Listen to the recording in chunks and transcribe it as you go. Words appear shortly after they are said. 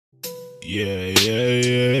Yeah, yeah,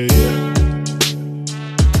 yeah, yeah.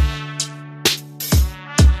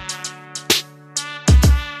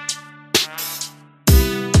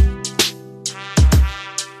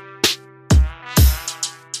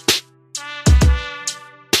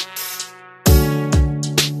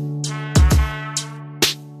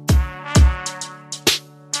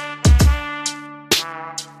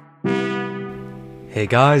 Hey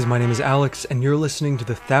guys, my name is Alex, and you're listening to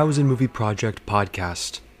the 1000 Movie Project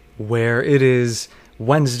podcast, where it is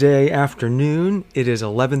Wednesday afternoon, it is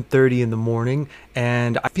 11:30 in the morning,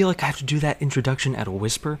 and I feel like I have to do that introduction at a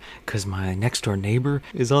whisper, because my next door neighbor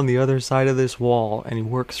is on the other side of this wall, and he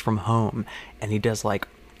works from home, and he does like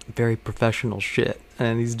very professional shit,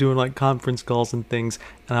 and he's doing like conference calls and things,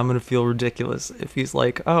 and I'm gonna feel ridiculous if he's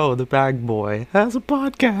like, oh, the bag boy has a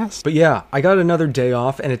podcast. But yeah, I got another day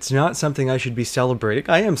off, and it's not something I should be celebrating.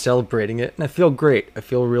 I am celebrating it, and I feel great. I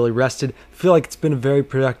feel really rested. I feel like it's been a very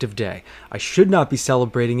productive day. I should not be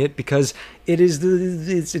celebrating it because it's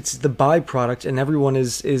the byproduct, and everyone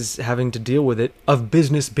is having to deal with it, of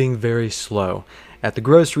business being very slow. At the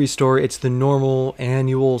grocery store, it's the normal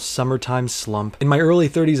annual summertime slump. In my early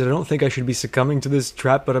 30s, I don't think I should be succumbing to this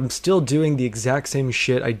trap, but I'm still doing the exact same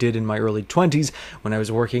shit I did in my early 20s when I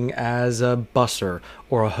was working as a busser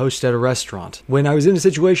or a host at a restaurant. When I was in a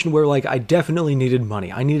situation where I definitely needed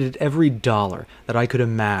money. I needed every dollar that I could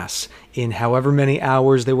amass in however many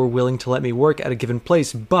hours they were willing to let me work at a given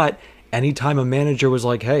place, but anytime a manager was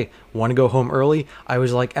like, hey, want to go home early? I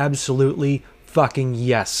was like, absolutely fucking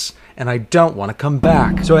yes. And I don't want to come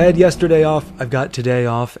back. So I had yesterday off, I've got today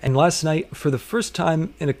off, and last night, for the first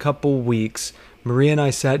time in a couple weeks, Maria and I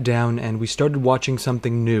sat down and we started watching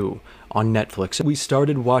something new on Netflix. We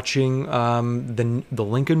started watching the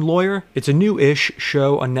Lincoln Lawyer. It's a new-ish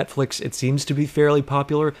show on Netflix. It seems to be fairly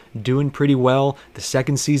popular, doing pretty well. The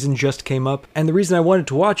second season just came up. And the reason I wanted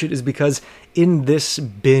to watch it is because in this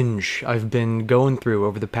binge I've been going through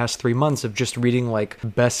over the past 3 months of just reading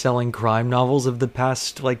best-selling crime novels of the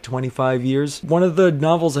past 25 years, one of the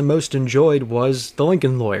novels I most enjoyed was The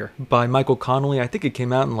Lincoln Lawyer by Michael Connelly. I think it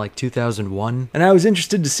came out in 2001. And I was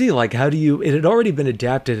interested to see it had already been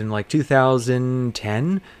adapted in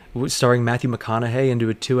 2010, starring Matthew McConaughey, into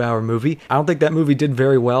a 2-hour movie. I don't think that movie did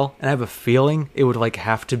very well, and I have a feeling it would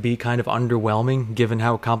have to be kind of underwhelming given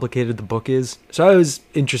how complicated the book is. So I was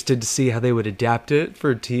interested to see how they would adapt it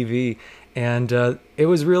for TV, and it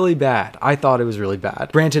was really bad. I thought it was really bad.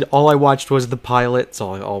 Granted, all I watched was the pilot. It's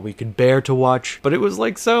all we could bear to watch, but it was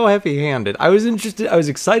so heavy-handed. I was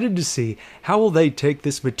excited to see how will they take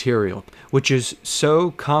this material, which is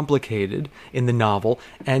so complicated in the novel,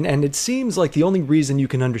 and it seems like the only reason you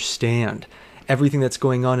can understand everything that's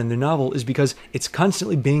going on in the novel is because it's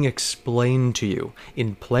constantly being explained to you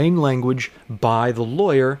in plain language by the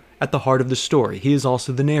lawyer at the heart of the story. He is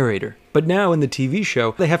also the narrator. But now in the TV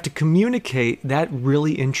show, they have to communicate that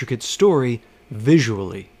really intricate story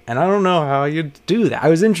visually. And I don't know how you'd do that. I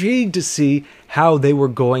was intrigued to see how they were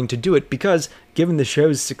going to do it because, given the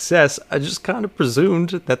show's success, I just kind of presumed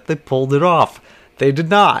that they pulled it off. They did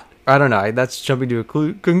not. I don't know, that's jumping to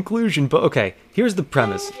a conclusion, but okay, here's the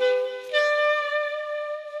premise.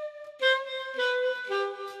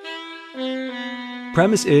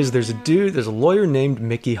 Premise is there's a lawyer named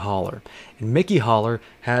Mickey Holler, and Mickey Holler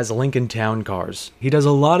has Lincoln Town Cars. He does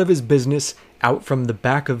a lot of his business out from the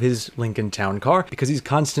back of his Lincoln Town Car because he's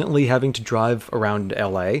constantly having to drive around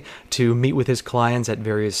LA to meet with his clients at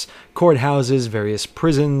various courthouses, various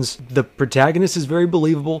prisons. The protagonist is very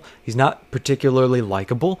believable. He's not particularly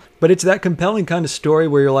likable, but it's that compelling kind of story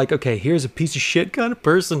where you're like, okay, here's a piece of shit kind of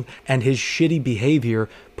person, and his shitty behavior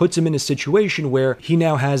puts him in a situation where he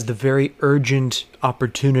now has the very urgent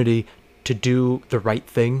opportunity to do the right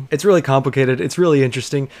thing. It's really complicated. It's really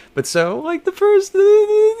interesting. But so, I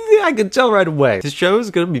could tell right away, the show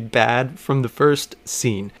is going to be bad from the first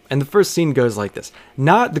scene. And the first scene goes like this.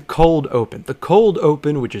 Not the cold open. The cold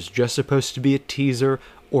open, which is just supposed to be a teaser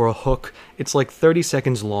or a hook. It's 30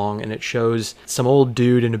 seconds long, and it shows some old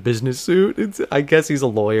dude in a business suit. I guess he's a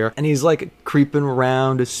lawyer, and he's creeping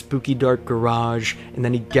around a spooky dark garage, and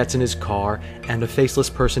then he gets in his car, and a faceless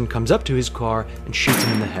person comes up to his car and shoots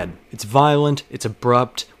him in the head. It's violent, it's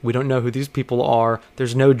abrupt, we don't know who these people are,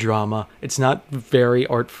 there's no drama, it's not very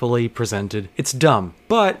artfully presented. It's dumb,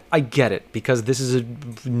 but I get it, because this is a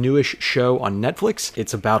newish show on Netflix.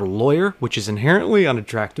 It's about a lawyer, which is inherently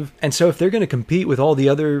unattractive, and so if they're going to compete with all the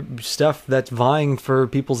other stuff that's vying for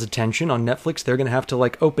people's attention on Netflix, they're going to have to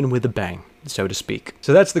open with a bang, so to speak.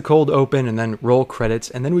 So that's the cold open, and then roll credits,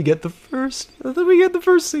 and then we get the first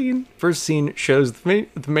scene. First scene shows the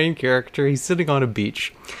main character. He's sitting on a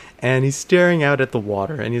beach, and he's staring out at the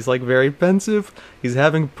water, and he's like very pensive. He's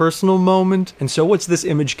having a personal moment. And so what's this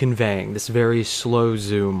image conveying? This very slow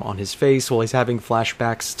zoom on his face while he's having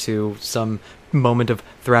flashbacks to some moment of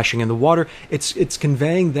thrashing in the water. It's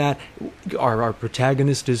conveying that our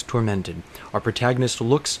protagonist is tormented. Our protagonist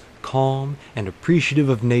looks calm and appreciative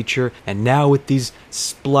of nature, and now with these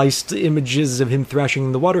spliced images of him thrashing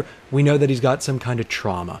in the water, we know that he's got some kind of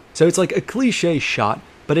trauma. So it's like a cliche shot,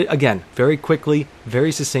 but it, again, very quickly,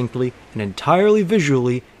 very succinctly, and entirely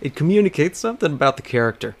visually, it communicates something about the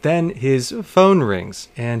character. Then his phone rings,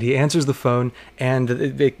 and he answers the phone, and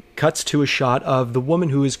it cuts to a shot of the woman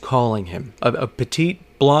who is calling him. A petite,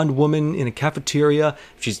 blonde woman in a cafeteria.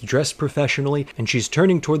 She's dressed professionally, and she's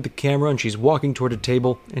turning toward the camera, and she's walking toward a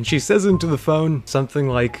table, and she says into the phone something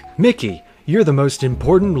like, "Mickey, you're the most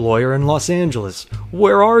important lawyer in Los Angeles.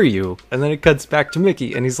 Where are you?" And then it cuts back to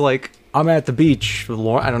Mickey, and he's like, "I'm at the beach,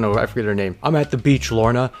 I don't know, I forget her name. I'm at the beach,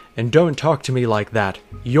 Lorna, and don't talk to me like that.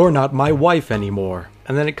 You're not my wife anymore."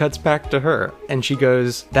 And then it cuts back to her, and she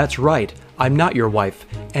goes, "That's right, I'm not your wife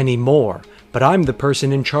anymore, but I'm the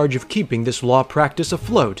person in charge of keeping this law practice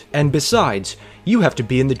afloat. And besides, you have to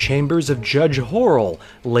be in the chambers of Judge Horrell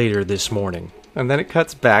later this morning." And then it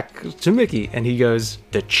cuts back to Mickey, and he goes,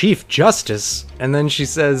 "The Chief Justice?" And then she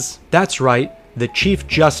says, "That's right, the Chief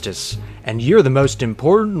Justice. And you're the most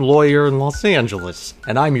important lawyer in Los Angeles.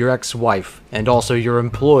 And I'm your ex-wife, and also your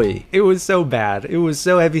employee." It was so bad. It was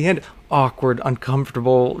so heavy-handed. Awkward,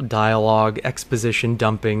 uncomfortable dialogue, exposition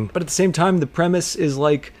dumping. But at the same time, the premise is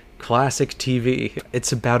like classic TV.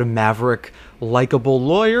 It's about a maverick, likable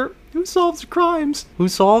lawyer who solves crimes.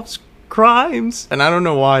 And I don't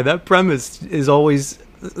know why, that premise is always,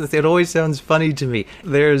 it always sounds funny to me.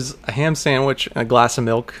 There's a ham sandwich and a glass of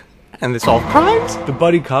milk, and they solve crimes? The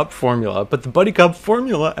buddy cop formula, but the buddy cop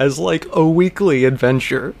formula as like a weekly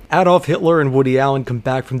adventure. Adolf Hitler and Woody Allen come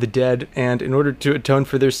back from the dead, and in order to atone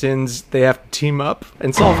for their sins, they have to team up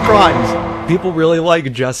and solve crimes. People really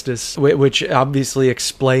like Justice, which obviously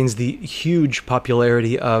explains the huge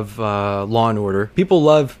popularity of Law and Order. People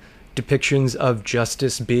love depictions of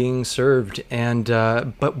justice being served, and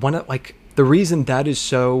but the reason that is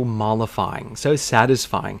so mollifying, so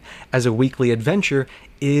satisfying as a weekly adventure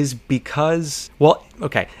is because,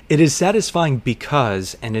 it is satisfying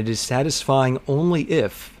because, and it is satisfying only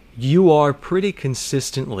if you are pretty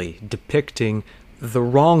consistently depicting the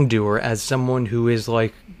wrongdoer as someone who is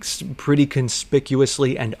like pretty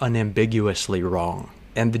conspicuously and unambiguously wrong.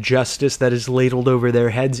 And the justice that is ladled over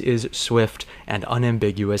their heads is swift and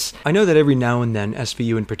unambiguous. I know that every now and then,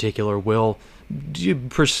 SVU in particular, will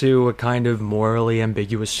pursue a kind of morally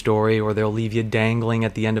ambiguous story, or they'll leave you dangling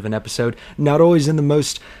at the end of an episode, not always in the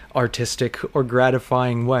most artistic or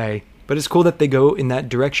gratifying way. But it's cool that they go in that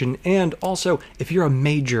direction. And also, if you're a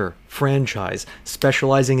major franchise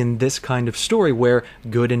specializing in this kind of story where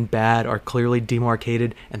good and bad are clearly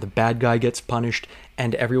demarcated and the bad guy gets punished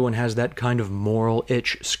and everyone has that kind of moral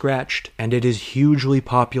itch scratched, and it is hugely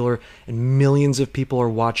popular and millions of people are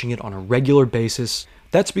watching it on a regular basis,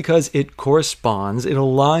 that's because it corresponds, it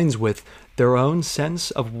aligns with their own sense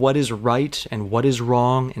of what is right and what is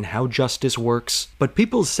wrong and how justice works. But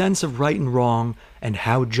people's sense of right and wrong and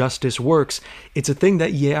how justice works, it's a thing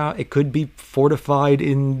that, it could be fortified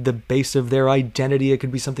in the base of their identity, it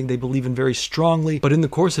could be something they believe in very strongly, but in the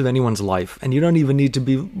course of anyone's life, and you don't even need to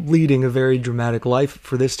be leading a very dramatic life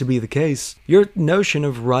for this to be the case, your notion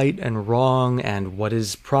of right and wrong and what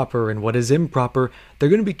is proper and what is improper, they're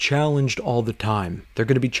going to be challenged all the time. They're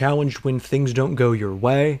going to be challenged when things don't go your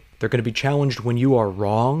way. They're going to be challenged when you are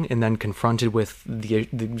wrong, and then confronted with the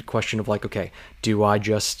question of like, okay, do I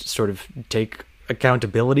just sort of take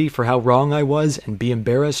accountability for how wrong I was and be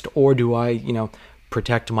embarrassed, or do I,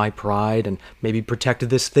 protect my pride and maybe protect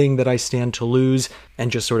this thing that I stand to lose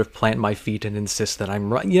and just sort of plant my feet and insist that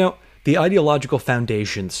I'm right? The ideological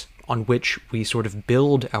foundations on which we sort of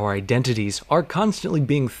build our identities are constantly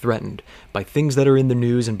being threatened by things that are in the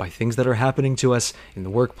news and by things that are happening to us in the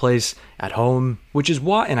workplace, at home, which is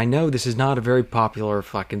why, and I know this is not a very popular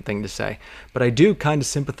fucking thing to say, but I do kind of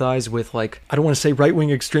sympathize with, like, I don't want to say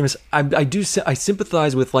right-wing extremists, I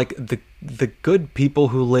sympathize with, like, the good people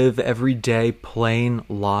who live everyday plain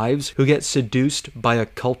lives, who get seduced by a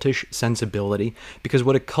cultish sensibility, because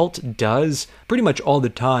what a cult does pretty much all the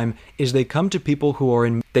time is they go to people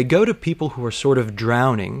who are sort of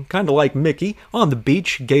drowning, kind of like Mickey on the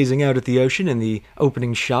beach gazing out at the ocean in the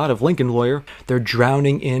opening shot of Lincoln Lawyer. They're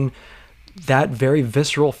drowning in that very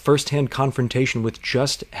visceral firsthand confrontation with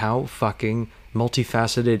just how fucking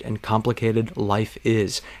multifaceted and complicated life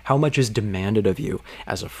is. How much is demanded of you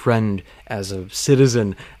as a friend, as a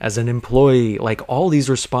citizen, as an employee, like all these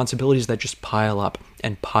responsibilities that just pile up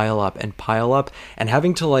and pile up and pile up, and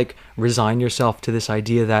having to like resign yourself to this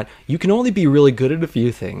idea that you can only be really good at a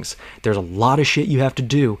few things. There's a lot of shit you have to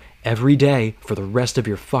do every day for the rest of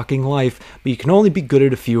your fucking life, but you can only be good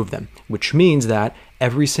at a few of them, which means that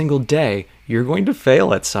every single day you're going to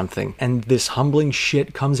fail at something. And this humbling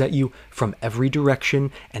shit comes at you from every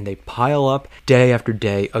direction, and they pile up day after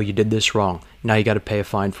day. Oh, you did this wrong. Now you got to pay a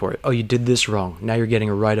fine for it. Oh, you did this wrong. Now you're getting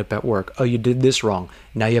a write-up at work. Oh, you did this wrong.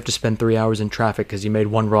 Now you have to spend 3 hours in traffic because you made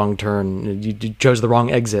one wrong turn. You chose the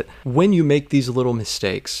wrong exit. When you make these little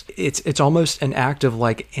mistakes, it's almost an act of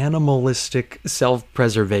like animalistic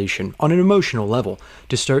self-preservation on an emotional level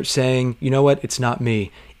to start saying, you know what, it's not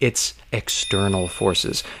me. It's external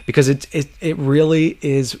forces. Because it really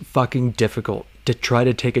is fucking difficult to try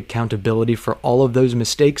to take accountability for all of those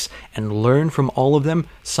mistakes and learn from all of them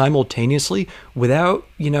simultaneously without,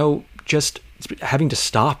 just having to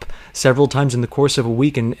stop several times in the course of a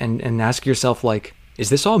week and ask yourself, like, is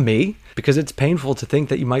this all me? Because it's painful to think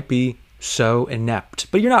that you might be so inept.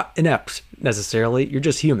 But you're not inept necessarily. You're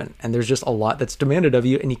just human. And there's just a lot that's demanded of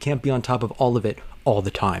you, and you can't be on top of all of it all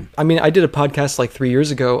the time. I mean, I did a podcast like 3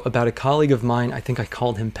 years ago about a colleague of mine. I think I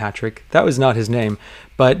called him Patrick. That was not his name.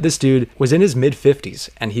 But this dude was in his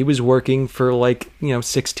mid-50s, and he was working for like,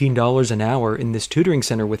 $16 an hour in this tutoring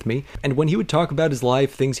center with me. And when he would talk about his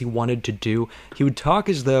life, things he wanted to do, he would talk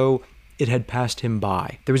as though it had passed him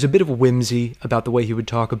by. There was a bit of whimsy about the way he would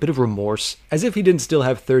talk, a bit of remorse, as if he didn't still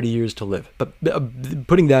have 30 years to live. But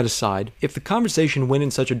putting that aside, if the conversation went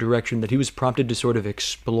in such a direction that he was prompted to sort of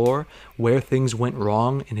explore where things went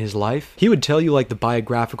wrong in his life, he would tell you like the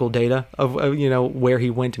biographical data of where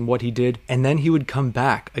he went and what he did, and then he would come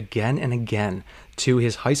back again and again to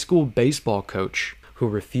his high school baseball coach who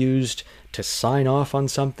refused to sign off on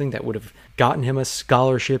something that would have gotten him a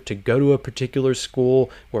scholarship to go to a particular school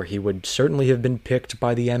where he would certainly have been picked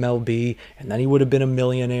by the MLB, and then he would have been a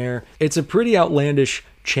millionaire. It's a pretty outlandish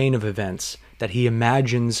chain of events that he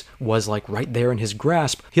imagines was like right there in his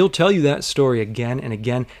grasp. He'll tell you that story again and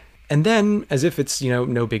again. And then, as if it's,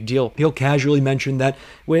 no big deal, he'll casually mention that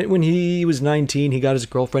when he was 19, he got his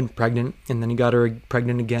girlfriend pregnant, and then he got her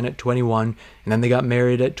pregnant again at 21, and then they got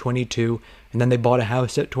married at 22, and then they bought a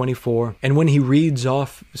house at 24. And when he reads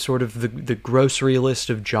off sort of the grocery list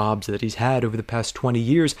of jobs that he's had over the past 20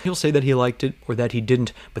 years, he'll say that he liked it or that he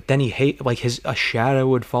didn't, but then a shadow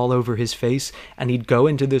would fall over his face, and he'd go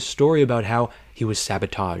into this story about how he was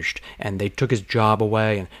sabotaged and they took his job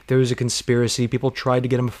away and there was a conspiracy. People tried to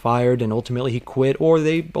get him fired and ultimately he quit, or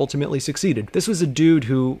they ultimately succeeded. This was a dude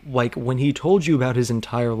who, when he told you about his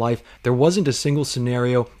entire life, there wasn't a single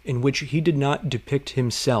scenario in which he did not depict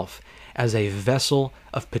himself as a vessel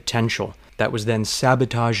of potential that was then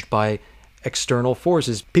sabotaged by external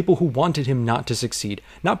forces, people who wanted him not to succeed,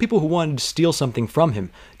 not people who wanted to steal something from him,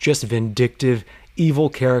 just vindictive, evil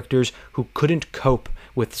characters who couldn't cope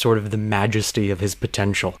with sort of the majesty of his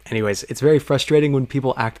potential. Anyways, it's very frustrating when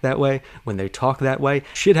people act that way, when they talk that way.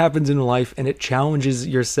 Shit happens in life and it challenges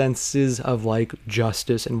your senses of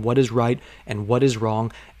justice and what is right and what is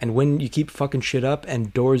wrong. And when you keep fucking shit up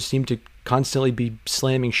and doors seem to constantly be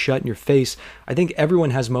slamming shut in your face, I think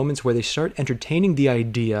everyone has moments where they start entertaining the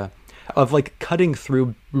idea of cutting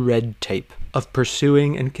through red tape, of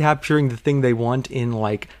pursuing and capturing the thing they want in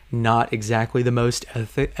not exactly the most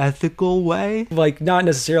ethical way. Not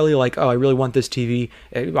necessarily oh, I really want this TV.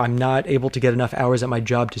 I'm not able to get enough hours at my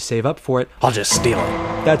job to save up for it. I'll just steal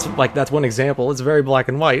it. That's one example. It's very black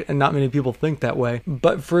and white, and not many people think that way.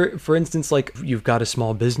 But for instance, you've got a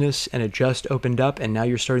small business and it just opened up and now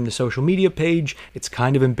you're starting the social media page. It's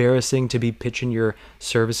kind of embarrassing to be pitching your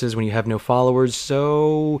services when you have no followers,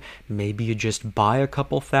 so maybe you just buy a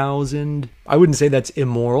couple thousand. I wouldn't say that's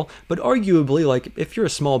immoral, but arguably, if you're a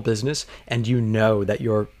small business and you know that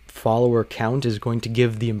your follower count is going to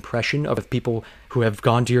give the impression of people who have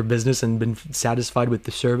gone to your business and been satisfied with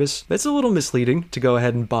the service, that's a little misleading to go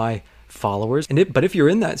ahead and buy followers. But if you're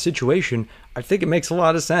in that situation, I think it makes a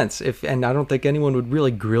lot of sense. And I don't think anyone would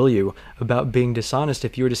really grill you about being dishonest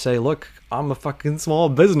if you were to say, look, I'm a fucking small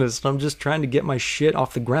business and I'm just trying to get my shit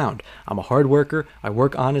off the ground. I'm a hard worker, I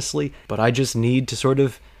work honestly, but I just need to sort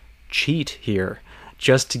of cheat here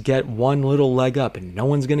just to get one little leg up and no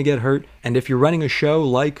one's going to get hurt. And if you're running a show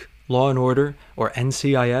like Law and Order or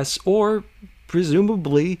NCIS or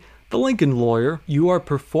presumably The Lincoln Lawyer, you are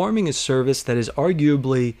performing a service that is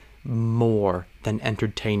arguably more than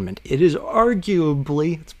entertainment. It is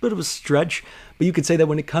arguably, it's a bit of a stretch, but you could say that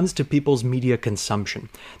when it comes to people's media consumption,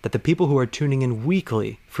 that the people who are tuning in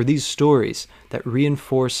weekly for these stories that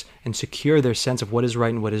reinforce and secure their sense of what is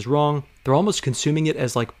right and what is wrong, they're almost consuming it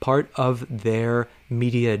as like part of their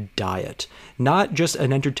media diet. Not just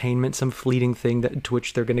an entertainment, some fleeting thing to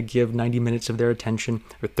which they're going to give 90 minutes of their attention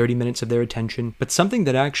or 30 minutes of their attention, but something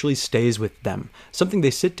that actually stays with them. Something they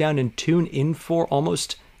sit down and tune in for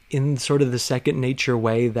almost in sort of the second nature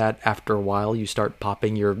way that after a while you start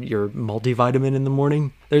popping your multivitamin in the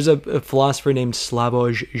morning. There's a philosopher named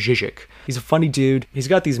Slavoj Žižek. He's a funny dude. He's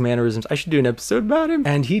got these mannerisms. I should do an episode about him.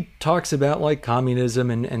 And he talks about like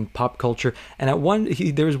communism and pop culture. And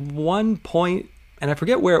there was one point, and I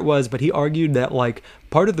forget where it was, but he argued that like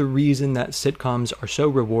part of the reason that sitcoms are so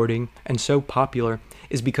rewarding and so popular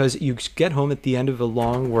is because you get home at the end of a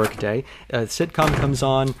long work day, a sitcom comes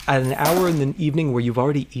on at an hour in the evening where you've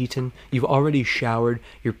already eaten, you've already showered,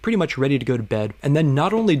 you're pretty much ready to go to bed, and then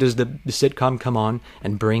not only does the sitcom come on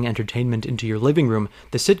and bring entertainment into your living room,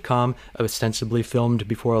 the sitcom, ostensibly filmed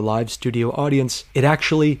before a live studio audience, it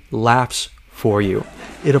actually laughs for you.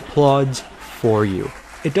 It applauds for you.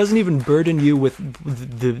 It doesn't even burden you with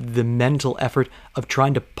the mental effort of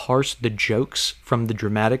trying to parse the jokes from the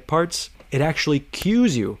dramatic parts. It actually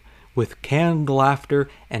cues you with canned laughter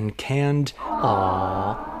and canned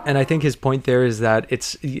aww. And I think his point there is that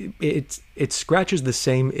it scratches the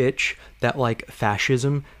same itch that like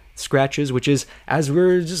fascism scratches, which is, as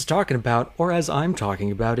we're just talking about, or as I'm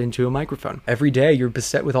talking about into a microphone. Every day you're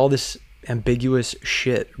beset with all this ambiguous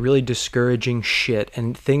shit, really discouraging shit,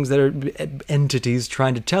 and things that are entities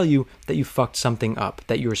trying to tell you that you fucked something up,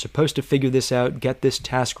 that you were supposed to figure this out, get this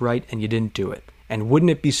task right, and you didn't do it. And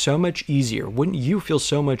wouldn't it be so much easier, wouldn't you feel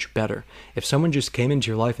so much better if someone just came into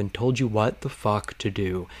your life and told you what the fuck to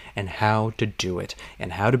do and how to do it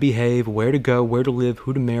and how to behave, where to go, where to live,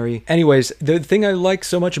 who to marry? Anyways, the thing I like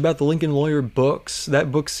so much about the Lincoln Lawyer books,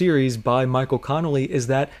 that book series by Michael Connelly, is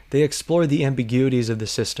that they explore the ambiguities of the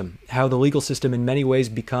system, how the legal system in many ways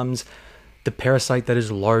becomes the parasite that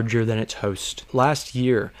is larger than its host. Last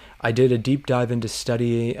year, I did a deep dive into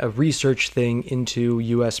studying a research thing into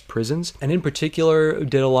U.S. prisons, and in particular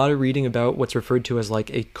did a lot of reading about what's referred to as like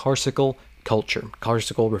a carceral culture.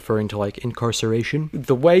 Carceral referring to like incarceration.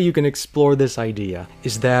 The way you can explore this idea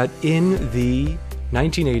is that in the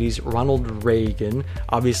 1980s, Ronald Reagan,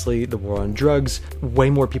 obviously the war on drugs, way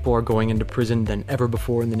more people are going into prison than ever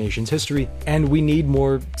before in the nation's history, and we need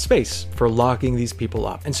more space for locking these people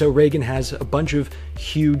up. And so Reagan has a bunch of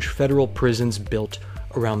huge federal prisons built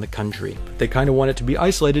around the country. They kind of want it to be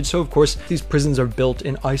isolated, so of course these prisons are built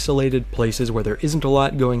in isolated places where there isn't a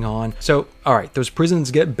lot going on. So, alright, those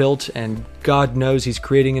prisons get built, and God knows he's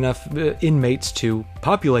creating enough inmates to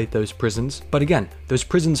populate those prisons. But again, those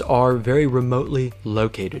prisons are very remotely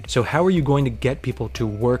located. So how are you going to get people to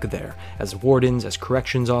work there as wardens, as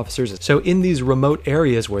corrections officers? So in these remote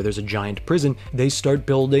areas where there's a giant prison, they start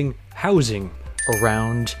building housing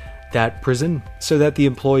around that prison so that the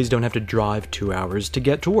employees don't have to drive 2 hours to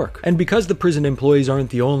get to work. And because the prison employees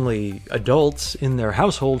aren't the only adults in their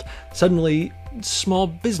household, suddenly small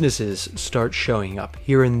businesses start showing up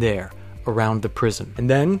here and there around the prison. And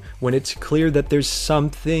then when it's clear that there's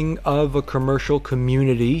something of a commercial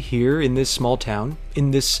community here in this small town,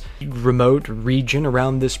 in this remote region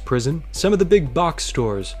around this prison, some of the big box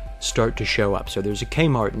stores start to show up. So there's a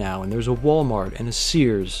Kmart now, and there's a Walmart and a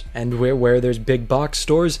Sears, and where there's big box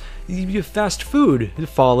stores, fast food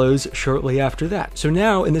follows shortly after that. So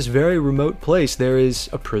now in this very remote place there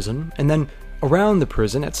is a prison, and then around the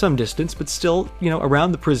prison, at some distance but still,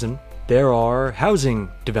 around the prison, there are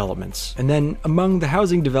housing developments. And then among the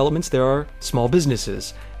housing developments there are small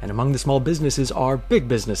businesses, and among the small businesses are big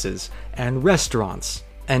businesses and restaurants.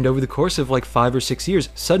 And over the course of like 5 or 6 years,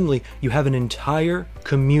 suddenly you have an entire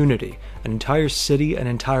community, an entire city, an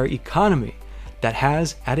entire economy that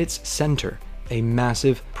has at its center a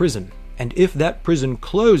massive prison. And if that prison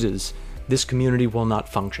closes, this community will not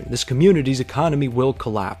function. This community's economy will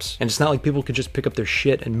collapse. And it's not like people could just pick up their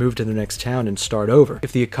shit and move to the next town and start over.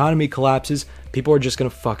 If the economy collapses, people are just gonna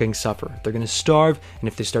fucking suffer. They're gonna starve, and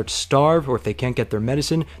if they start to starve, or if they can't get their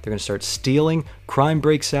medicine, they're gonna start stealing, crime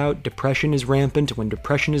breaks out, depression is rampant. When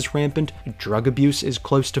depression is rampant, drug abuse is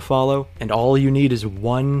close to follow, and all you need is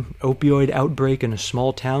one opioid outbreak in a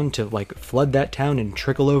small town to like flood that town and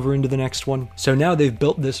trickle over into the next one. So now they've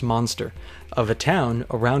built this monster of a town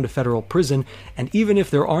around a federal prison, and even if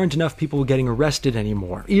there aren't enough people getting arrested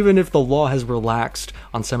anymore, even if the law has relaxed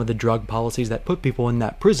on some of the drug policies that put people in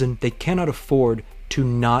that prison, they cannot afford to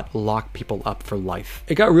not lock people up for life.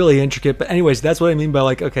 It got really intricate, but anyways, that's what I mean by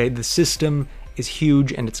like, okay, the system is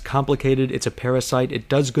huge and it's complicated. It's a parasite. It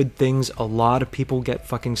does good things. A lot of people get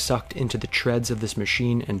fucking sucked into the treads of this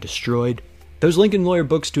machine and destroyed. Those Lincoln Lawyer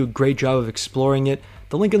books do a great job of exploring it.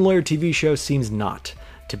 The Lincoln Lawyer TV show seems not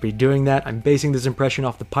to be doing that. I'm basing this impression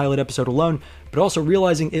off the pilot episode alone, but also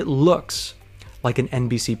realizing it looks like an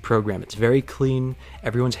NBC program. It's very clean.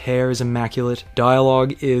 Everyone's hair is immaculate.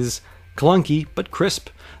 Dialogue is clunky, but crisp.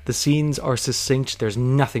 The scenes are succinct. There's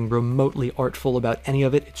nothing remotely artful about any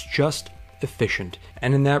of it. It's just efficient.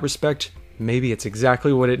 And in that respect, maybe it's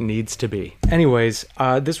exactly what it needs to be. Anyways,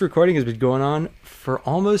 this recording has been going on for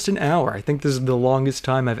almost an hour. I think this is the longest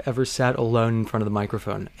time I've ever sat alone in front of the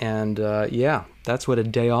microphone. And yeah, that's what a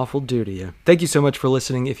day off will do to you. Thank you so much for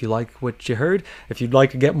listening. If you like what you heard, if you'd like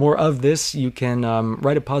to get more of this, you can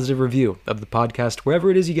write a positive review of the podcast wherever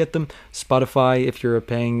it is you get them. Spotify,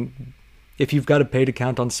 if you've got a paid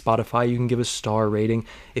account on Spotify, you can give a star rating.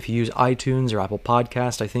 If you use iTunes or Apple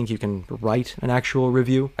Podcast, I think you can write an actual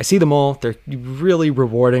review. I see them all. They're really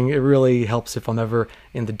rewarding. It really helps if I'm ever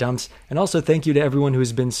in the dumps. And also thank you to everyone who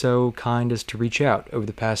has been so kind as to reach out over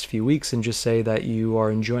the past few weeks and just say that you are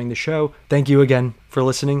enjoying the show. Thank you again for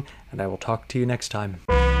listening, and I will talk to you next time.